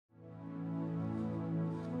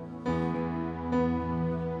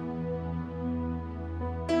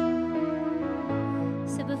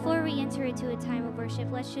enter into a time of worship,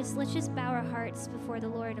 let's just bow our hearts before the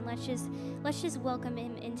Lord, and let's just welcome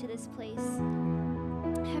him into this place.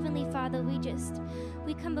 Heavenly Father,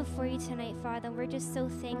 we come before you tonight, Father. We're just so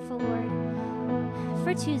thankful, Lord,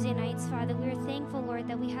 for Tuesday nights, Father. We're thankful, Lord,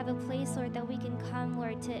 that we have a place, Lord, that we can come,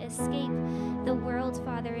 Lord, to escape the world,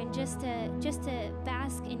 Father, and just to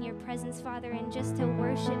bask in your presence, Father, and just to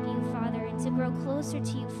worship you, Father, and to grow closer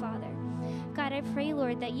to you, Father. God, I pray,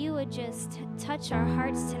 Lord, that you would just touch our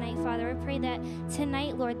hearts tonight, Father. I pray that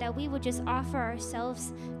tonight, Lord, that we would just offer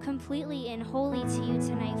ourselves completely and wholly to you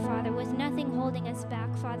tonight, Father, with nothing holding us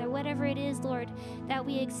back, Father. Whatever it is, Lord, that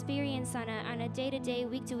we experience on a day-to-day,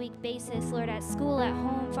 week-to-week basis, Lord, at school, at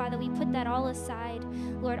home, Father, we put that all aside.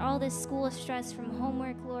 Lord, all this school stress from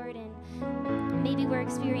homework, Lord, and maybe we're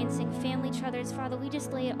experiencing family troubles, Father, we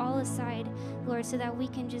just lay it all aside, Lord, so that we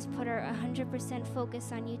can just put our 100%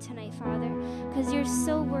 focus on you tonight, Father, because you're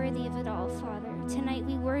so worthy of it all, Father. Tonight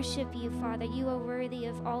we worship you, Father. You are worthy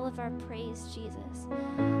of all of our praise, Jesus.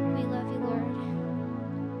 We love you, Lord.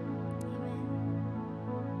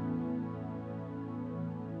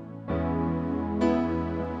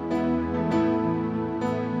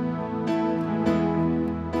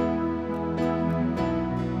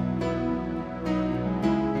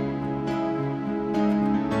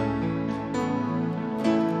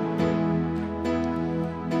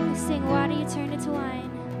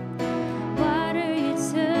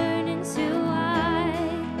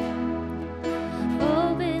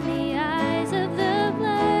 Open the eyes of the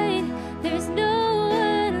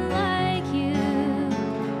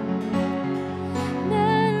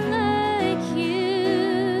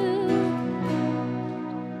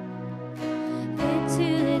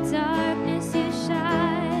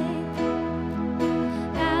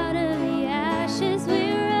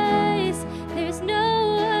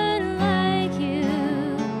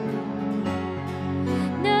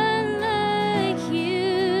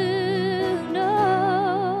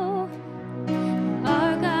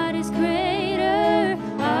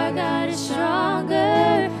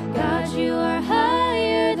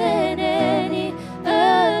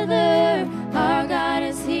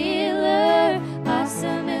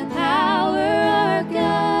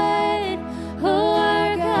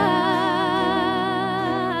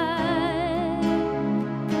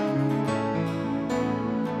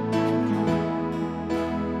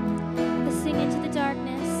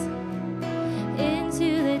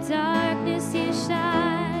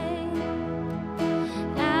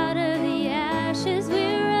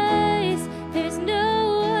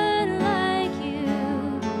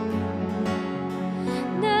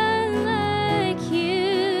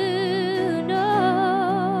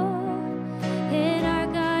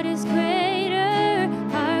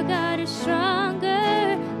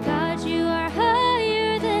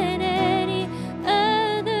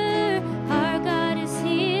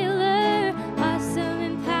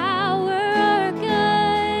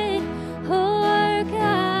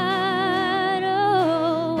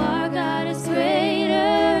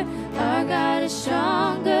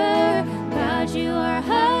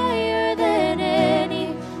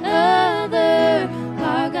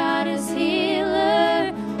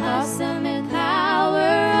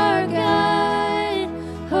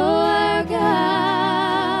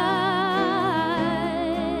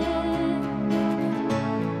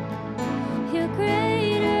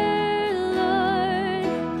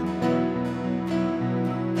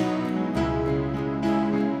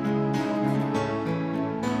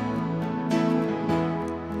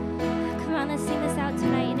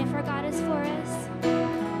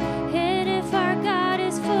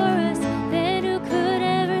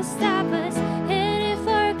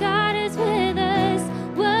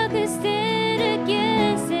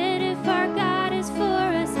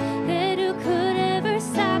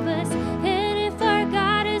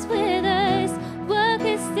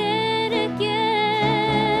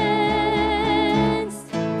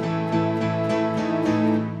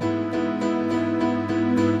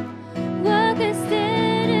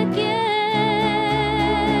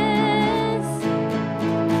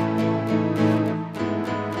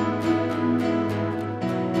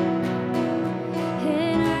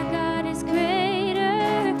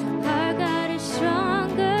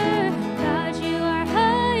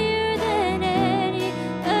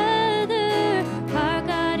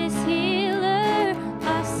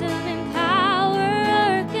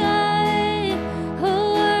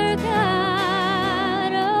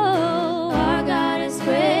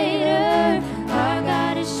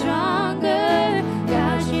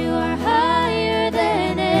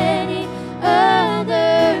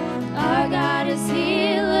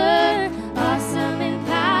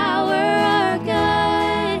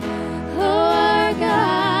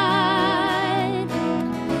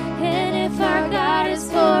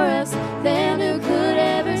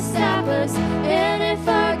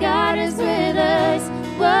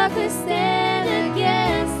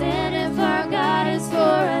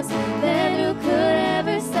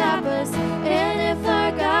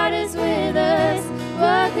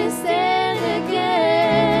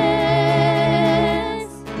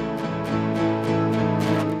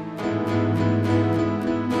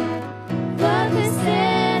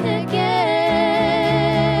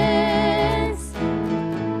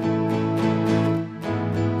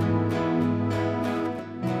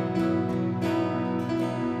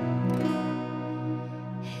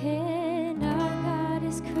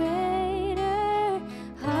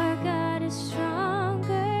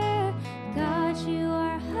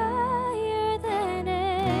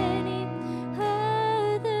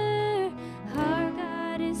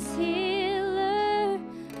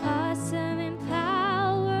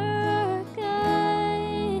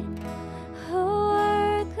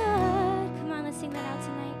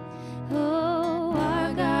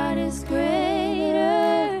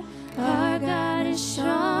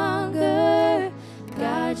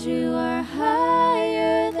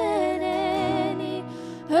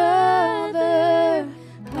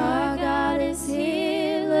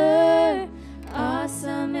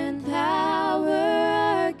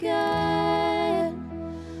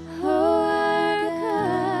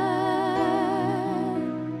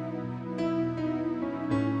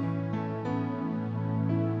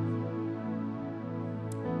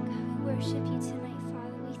worship you tonight,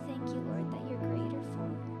 Father. We thank you, Lord, that you're greater,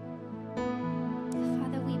 Father.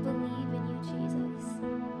 Father, we believe in you, Jesus.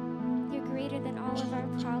 You're greater than all of our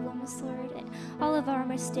problems, Lord, and all of our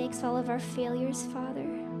mistakes, all of our failures, Father.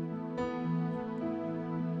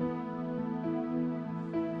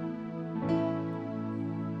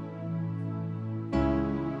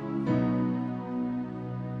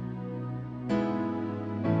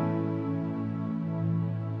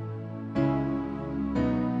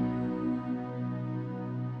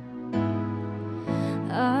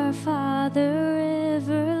 Our Father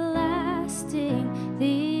everlasting,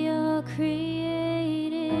 the all-creating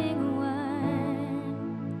one,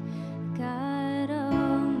 God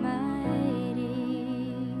Almighty,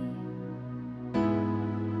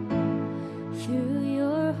 through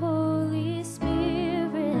your Holy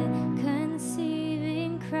Spirit,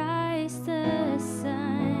 conceiving Christ the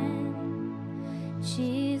Son,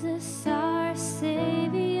 Jesus our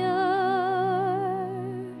Savior.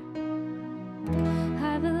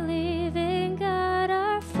 I believe in God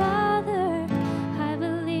our Father. I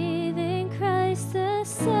believe in Christ the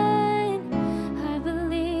Son. I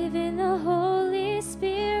believe in the Holy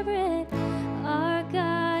Spirit. Our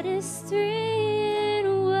God is three in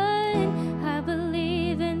one. I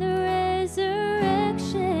believe in the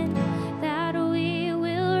resurrection, that we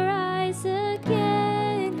will rise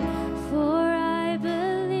again. For I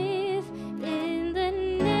believe in the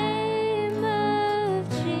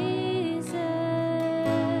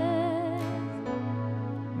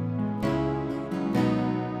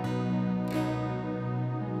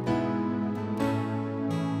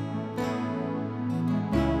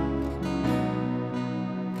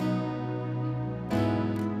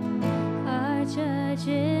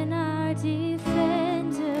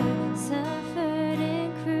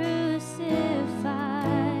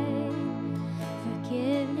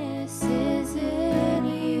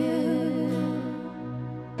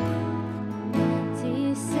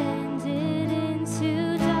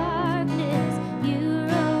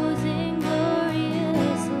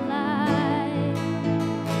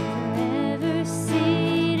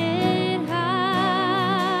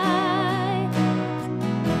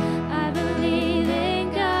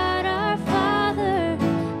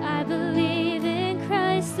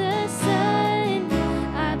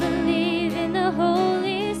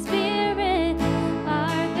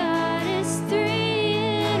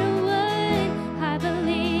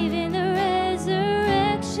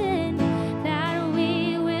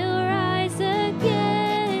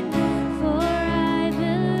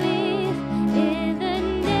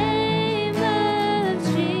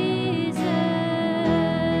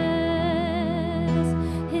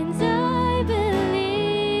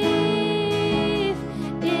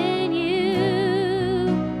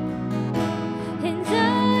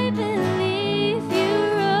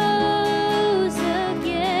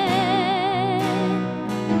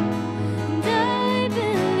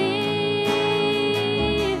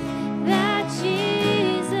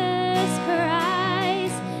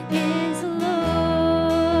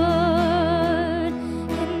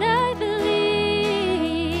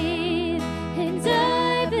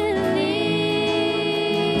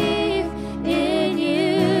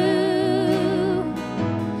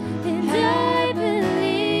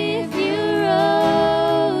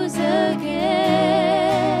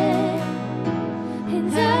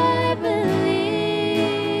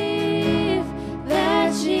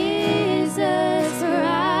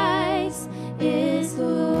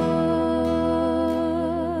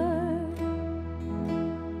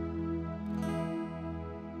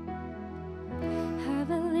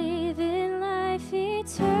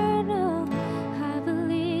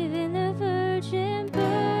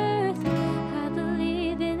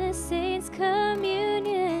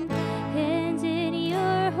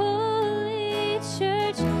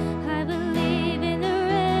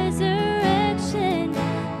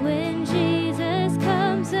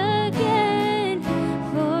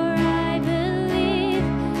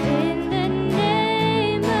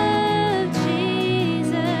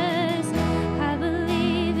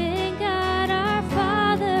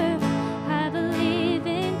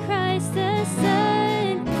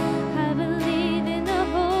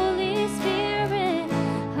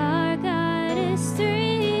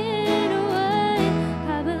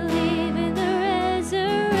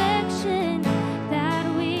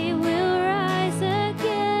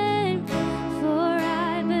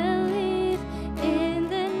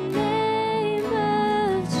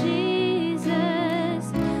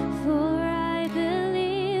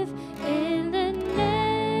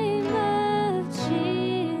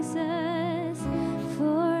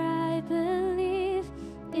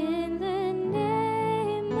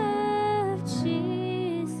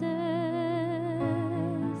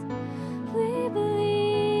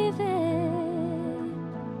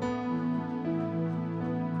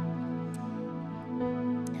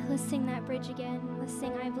Let's sing that bridge again. Let's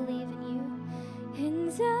sing I believe in you.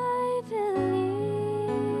 And I believe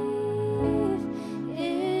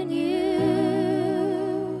in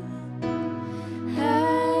you.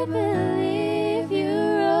 I believe you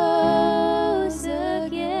rose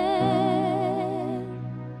again.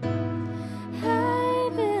 I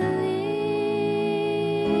believe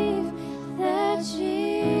that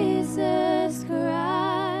Jesus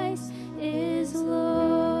Christ is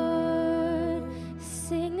Lord.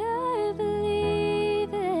 Sing, I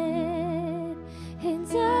believe it, and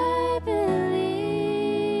I believe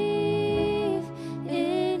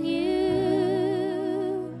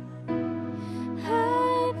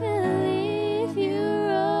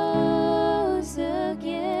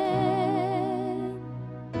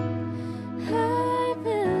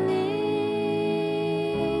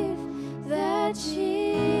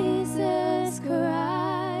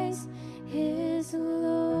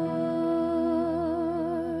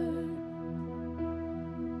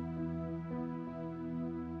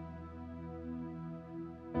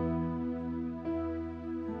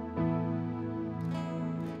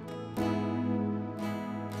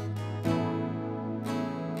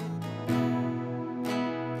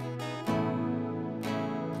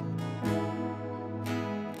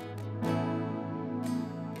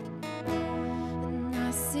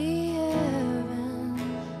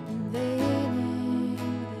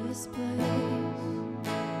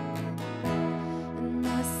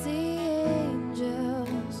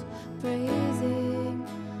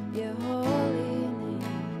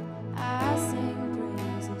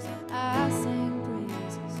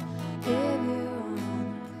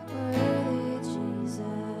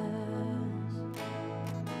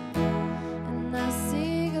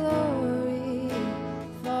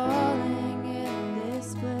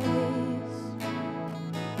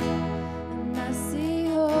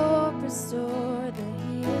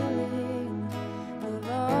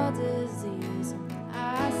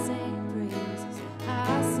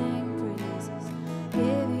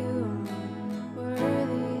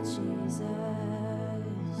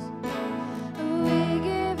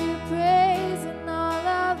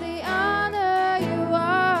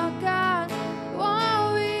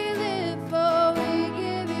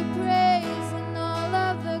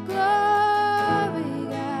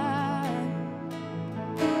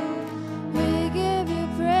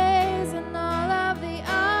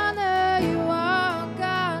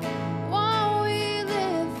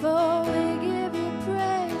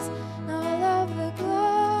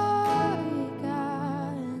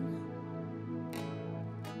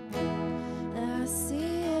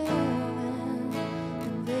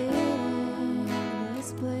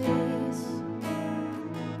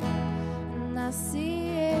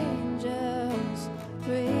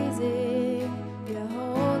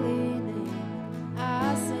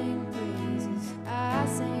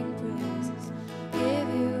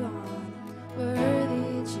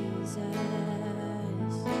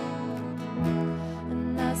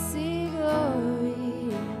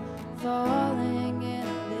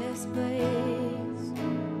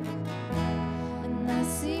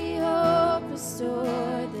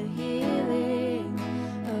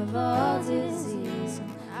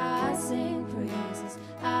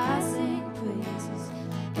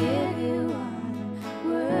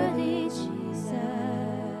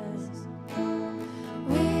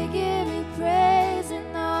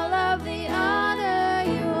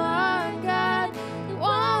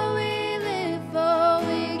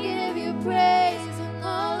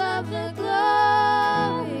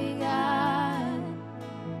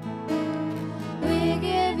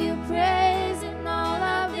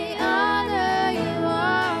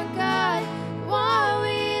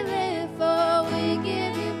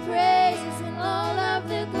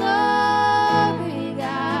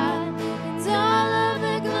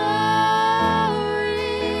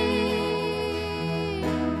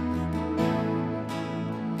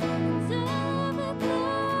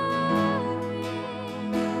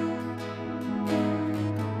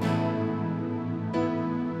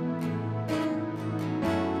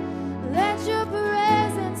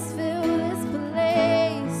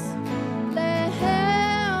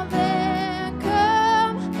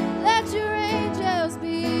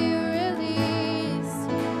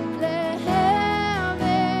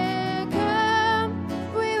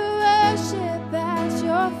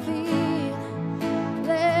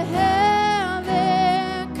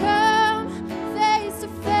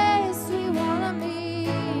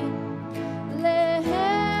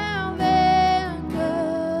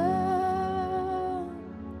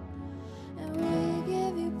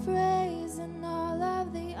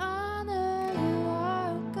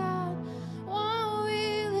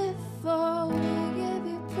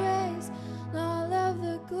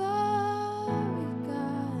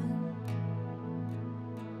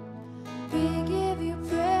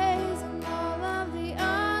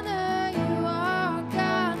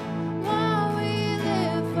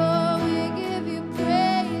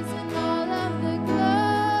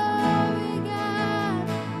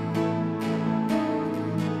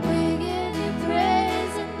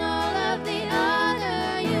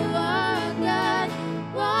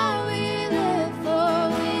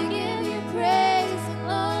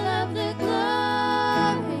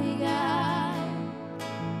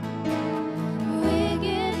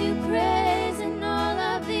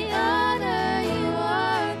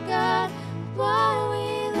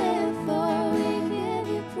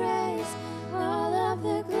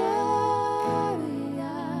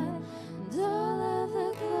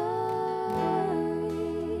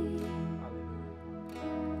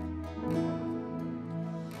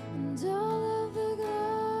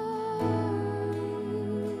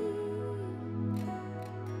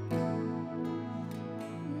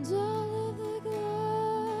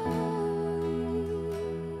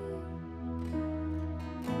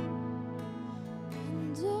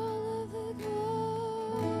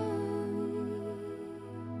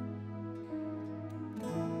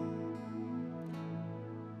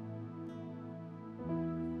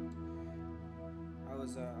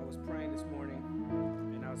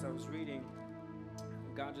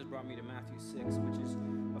God just brought me to Matthew 6, which is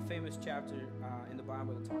a famous chapter in the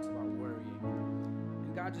Bible that talks about worrying.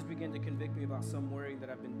 And God just began to convict me about some worrying that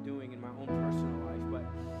I've been doing in my own personal life. But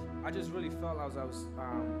I just really felt as I was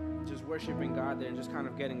just worshiping God there and just kind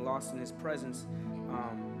of getting lost in His presence,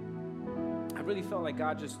 I really felt like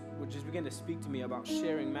God would just begin to speak to me about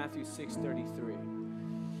sharing Matthew 6:33.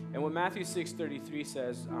 And what Matthew 6:33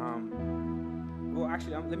 says, well,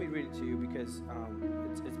 actually, let me read it to you because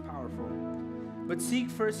it's powerful. But seek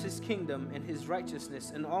first His kingdom and His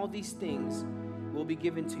righteousness, and all these things will be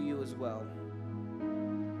given to you as well.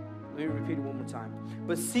 Let me repeat it one more time.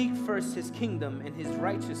 But seek first His kingdom and His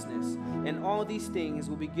righteousness, and all these things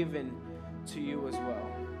will be given to you as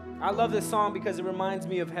well. I love this song because it reminds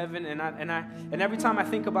me of heaven, and every time I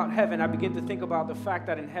think about heaven, I begin to think about the fact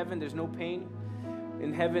that in heaven there's no pain.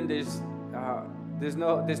 In heaven there's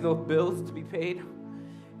no bills to be paid.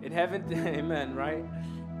 In heaven, amen, right?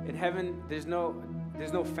 In heaven there's no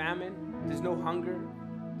famine, there's no hunger,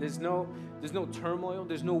 there's no turmoil,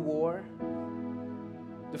 there's no war.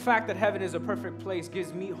 The fact that heaven is a perfect place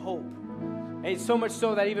gives me hope. And it's so much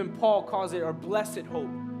so that even Paul calls it our blessed hope,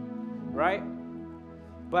 right?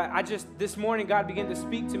 But this morning, God began to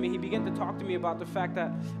speak to me. He began to talk to me about the fact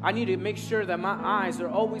that I need to make sure that my eyes are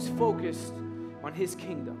always focused on His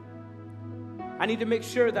kingdom. I need to make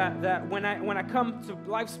sure that when I come to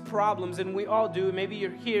life's problems, and we all do, maybe you're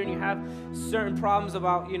here and you have certain problems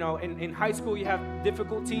about, in high school you have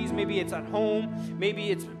difficulties, maybe it's at home, maybe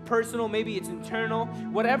it's personal, maybe it's internal.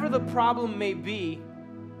 Whatever the problem may be,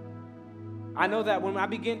 I know that when I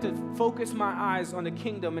begin to focus my eyes on the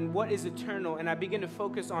kingdom and what is eternal, and I begin to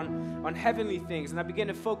focus on heavenly things, and I begin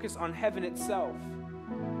to focus on heaven itself,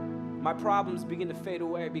 my problems begin to fade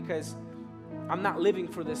away because I'm not living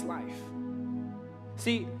for this life.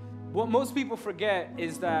 See, what most people forget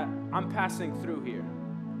is that I'm passing through here.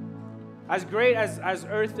 As great as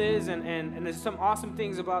earth is, and there's some awesome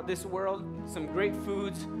things about this world, some great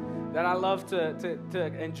foods that I love to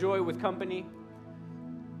enjoy with company.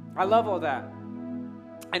 I love all that.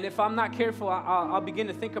 And if I'm not careful, I'll begin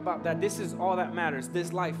to think about that. This is all that matters,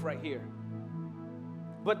 this life right here.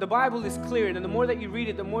 But the Bible is clear, and the more that you read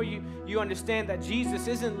it, the more you understand that Jesus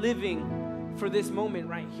isn't living for this moment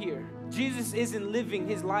right here. Jesus isn't living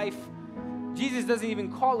His life. Jesus doesn't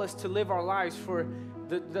even call us to live our lives for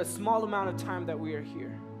the small amount of time that we are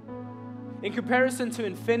here. In comparison to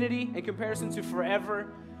infinity, in comparison to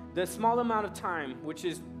forever, the small amount of time, which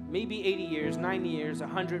is maybe 80 years, 90 years,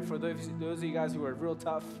 100 for those of you guys who are real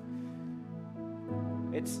tough,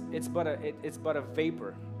 it's but a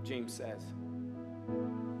vapor, James says.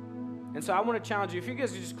 And so I want to challenge you, if you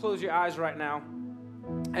guys just close your eyes right now,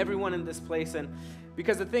 everyone in this place, and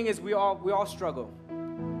because the thing is, we all struggle.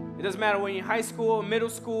 It doesn't matter when you're in high school, middle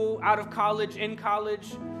school, out of college, in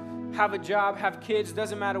college, have a job, have kids,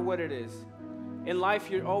 doesn't matter what it is. In life,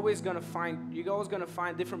 you're always going to find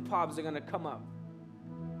different problems that are going to come up.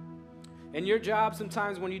 And your job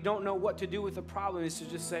sometimes when you don't know what to do with a problem is to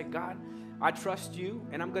just say, God, I trust you,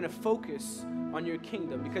 and I'm going to focus on your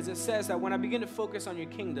kingdom. Because it says that when I begin to focus on your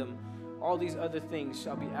kingdom, all these other things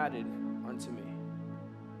shall be added unto me.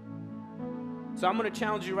 So I'm going to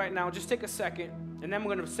challenge you right now. Just take a second, and then I'm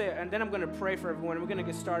going to say, and then I'm going to pray for everyone. And we're going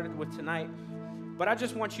to get started with tonight. But I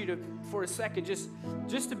just want you to, for a second, just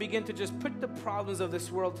to begin to just put the problems of this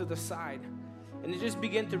world to the side, and to just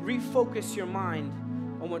begin to refocus your mind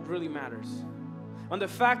on what really matters, on the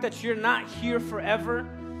fact that you're not here forever,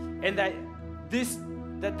 and that this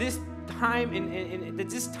time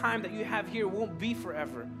that you have here won't be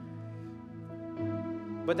forever,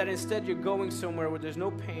 but that instead you're going somewhere where there's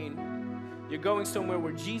no pain. You're going somewhere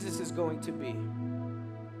where Jesus is going to be.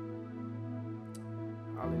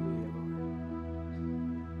 Hallelujah, Lord.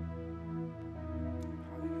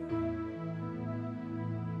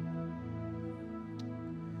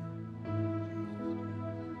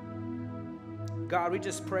 God, we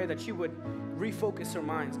just pray that you would refocus our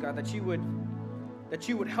minds, God, that you would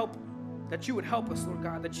help us, Lord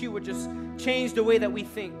God, that you would just change the way that we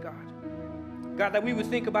think, God. God, that we would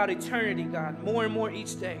think about eternity, God, more and more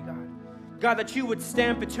each day, God. God, that you would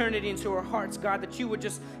stamp eternity into our hearts, God, that you would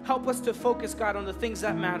just help us to focus, God, on the things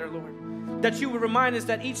that matter, Lord. That you would remind us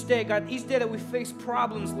that each day, God, each day that we face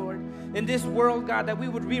problems, Lord, in this world, God, that we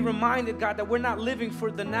would be reminded, God, that we're not living for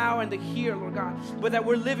the now and the here, Lord God, but that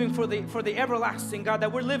we're living for the everlasting, God,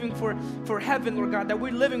 that we're living for heaven, Lord God, that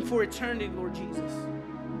we're living for eternity, Lord Jesus.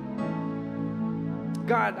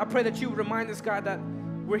 God, I pray that you would remind us, God, that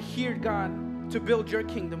we're here, God, to build your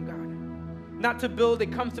kingdom, God. Not to build a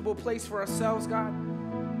comfortable place for ourselves, God,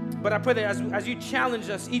 But I pray that as you challenge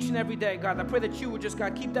us each and every day, God, I pray that you would just,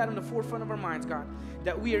 God, keep that in the forefront of our minds, God,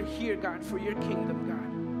 that we are here, God, for your kingdom, God.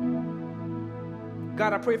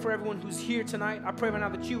 God, I pray for everyone who's here tonight. I pray right now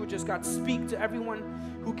that you would just, God, speak to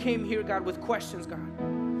everyone who came here, God, with questions,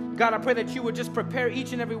 God. God, I pray that you would just prepare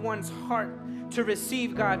each and everyone's heart to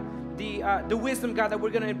receive, God, the wisdom, God, that we're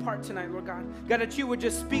going to impart tonight, Lord God. God, that you would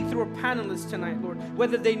just speak through our panelists tonight, Lord,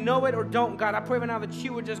 whether they know it or don't, God. I pray right now that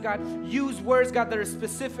you would just, God, use words, God, that are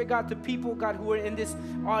specific, God, to people, God, who are in this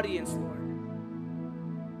audience, Lord.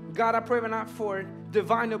 God, I pray right now for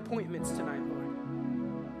divine appointments tonight, Lord.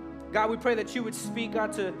 God, we pray that you would speak,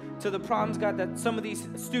 God, to the problems, God, that some of these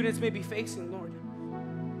students may be facing, Lord.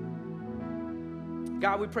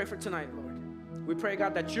 God, we pray for tonight, Lord. We pray,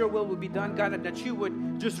 God, that your will would be done, God, and that you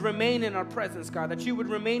would just remain in our presence, God, that you would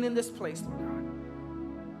remain in this place, Lord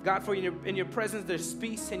God. God, for in your presence there's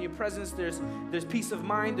peace. In your presence there's peace of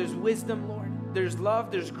mind, there's wisdom, Lord. There's love,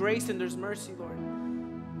 there's grace, and there's mercy, Lord.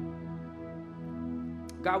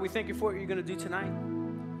 God, we thank you for what you're going to do tonight.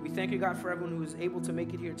 We thank you, God, for everyone who is able to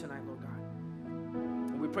make it here tonight, Lord God.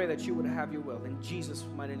 And we pray that you would have your will. In Jesus'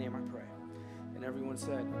 mighty name I pray. And everyone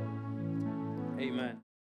said, amen.